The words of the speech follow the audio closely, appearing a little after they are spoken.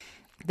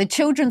The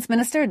Children's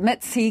Minister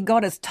admits he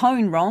got his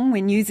tone wrong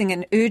when using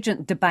an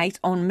urgent debate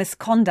on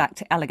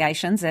misconduct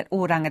allegations at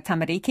Oranga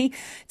Tamariki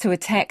to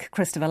attack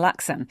Christopher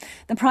Luxon.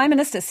 The Prime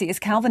Minister says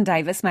Kelvin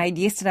Davis made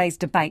yesterday's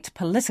debate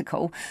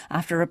political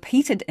after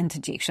repeated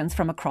interjections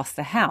from across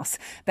the House.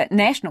 But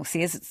National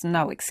says it's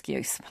no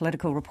excuse.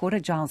 Political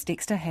reporter Giles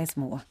Dexter has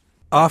more.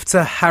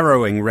 After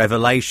harrowing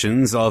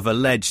revelations of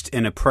alleged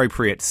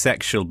inappropriate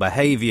sexual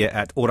behaviour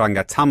at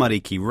Oranga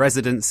Tamariki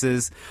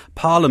residences,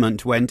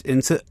 Parliament went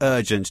into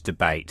urgent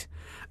debate.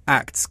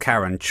 ACT's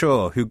Karen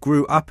Chor, who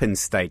grew up in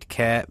state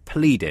care,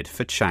 pleaded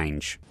for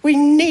change. We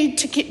need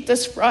to get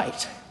this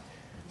right.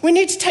 We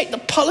need to take the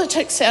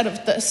politics out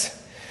of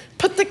this.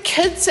 Put the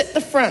kids at the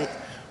front.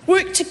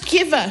 Work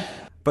together.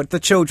 But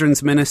the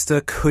Children's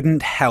Minister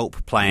couldn't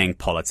help playing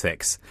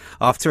politics.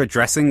 After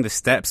addressing the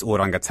steps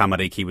Oranga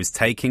Tamariki was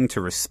taking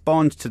to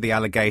respond to the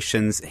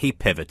allegations, he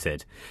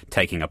pivoted,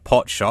 taking a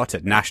potshot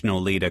at National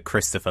leader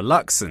Christopher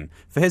Luxon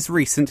for his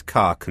recent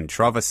car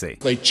controversy.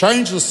 They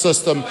changed the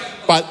system,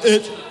 but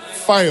it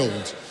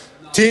failed.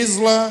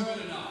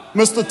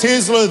 Mr.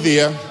 Tesla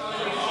there.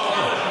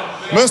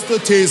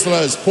 Mr. Tesla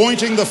is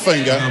pointing the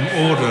finger.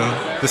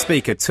 Order. The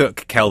Speaker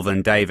took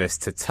Kelvin Davis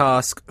to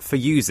task for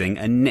using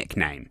a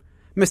nickname.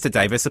 Mr.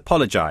 Davis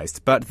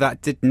apologised, but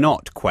that did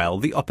not quell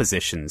the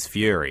opposition's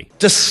fury.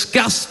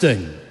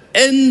 Disgusting,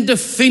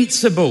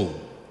 indefensible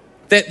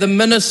that the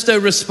minister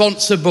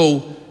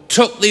responsible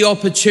took the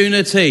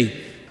opportunity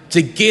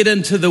to get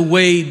into the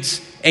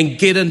weeds and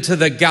get into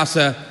the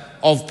gutter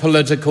of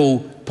political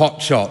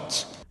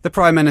potshots. The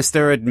Prime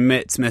Minister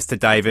admits Mr.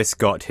 Davis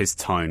got his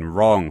tone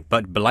wrong,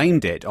 but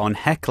blamed it on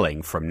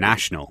heckling from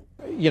National.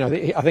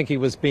 I think he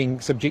was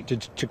being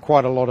subjected to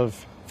quite a lot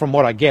of, from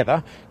what I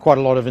gather, quite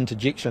a lot of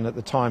interjection at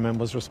the time and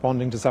was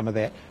responding to some of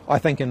that. I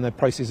think in the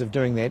process of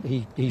doing that,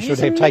 he should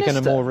have taken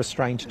a more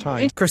restrained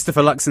tone.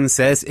 Christopher Luxon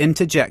says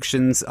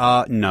interjections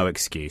are no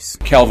excuse.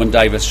 Kelvin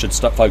Davis should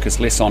focus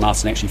less on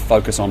us and actually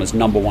focus on his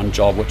number one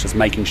job, which is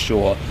making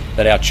sure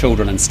that our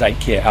children in state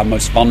care, our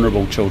most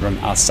vulnerable children,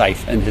 are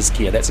safe in his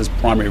care. That's his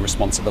primary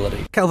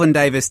responsibility. Kelvin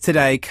Davis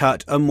today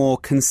cut a more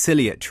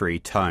conciliatory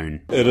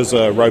tone. It is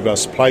a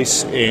robust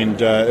place, and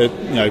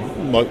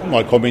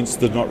my comments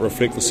did not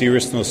reflect the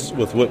seriousness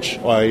with which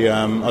I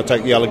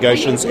take the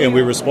allegations, and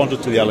we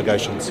responded to the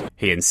allegations.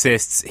 He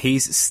insists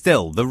he's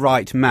still the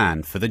right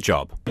man for the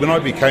job. When I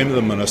became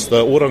the minister,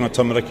 Oranga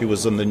Tamariki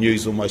was in the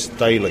news almost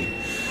daily.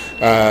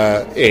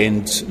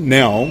 And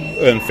now,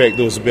 in fact,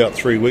 there was about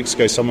 3 weeks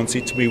ago, someone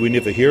said to me, we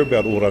never hear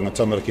about Oranga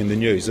Tamariki in the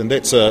news, and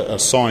that's a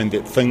sign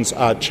that things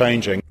are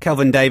changing.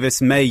 Kelvin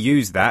Davis may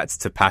use that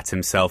to pat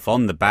himself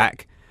on the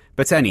back,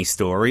 but any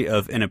story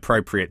of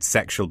inappropriate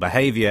sexual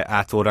behaviour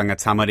at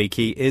Oranga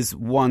Tamariki is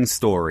one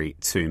story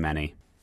too many.